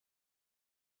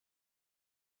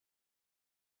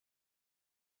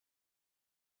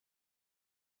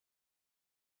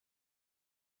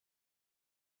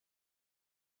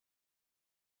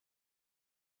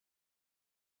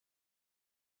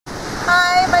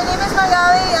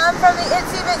from the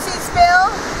Itsy Bitsy Spill.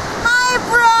 Hi,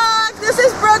 Brooke! This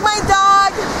is Brooke, my dog.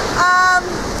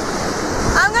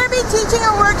 I'm going to be teaching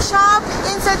a workshop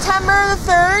in September the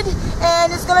 3rd, and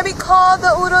it's going to be called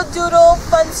the Oodle Doodle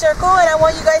Fun Circle, and I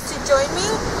want you guys to join me.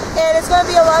 And it's going to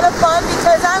be a lot of fun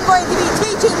because I'm going to be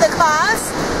teaching the class,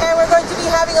 and we're going to be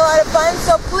having a lot of fun.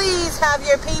 So please have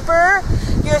your paper,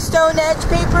 your stone edge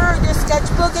paper, your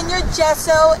sketchbook, and your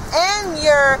gesso, and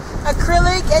your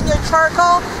acrylic, and your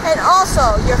charcoal, and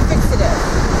also your fixative.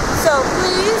 So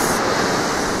please,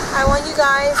 I want you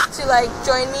guys to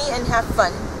join me and have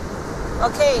fun.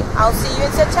 Okay, I'll see you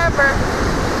in September.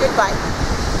 Goodbye.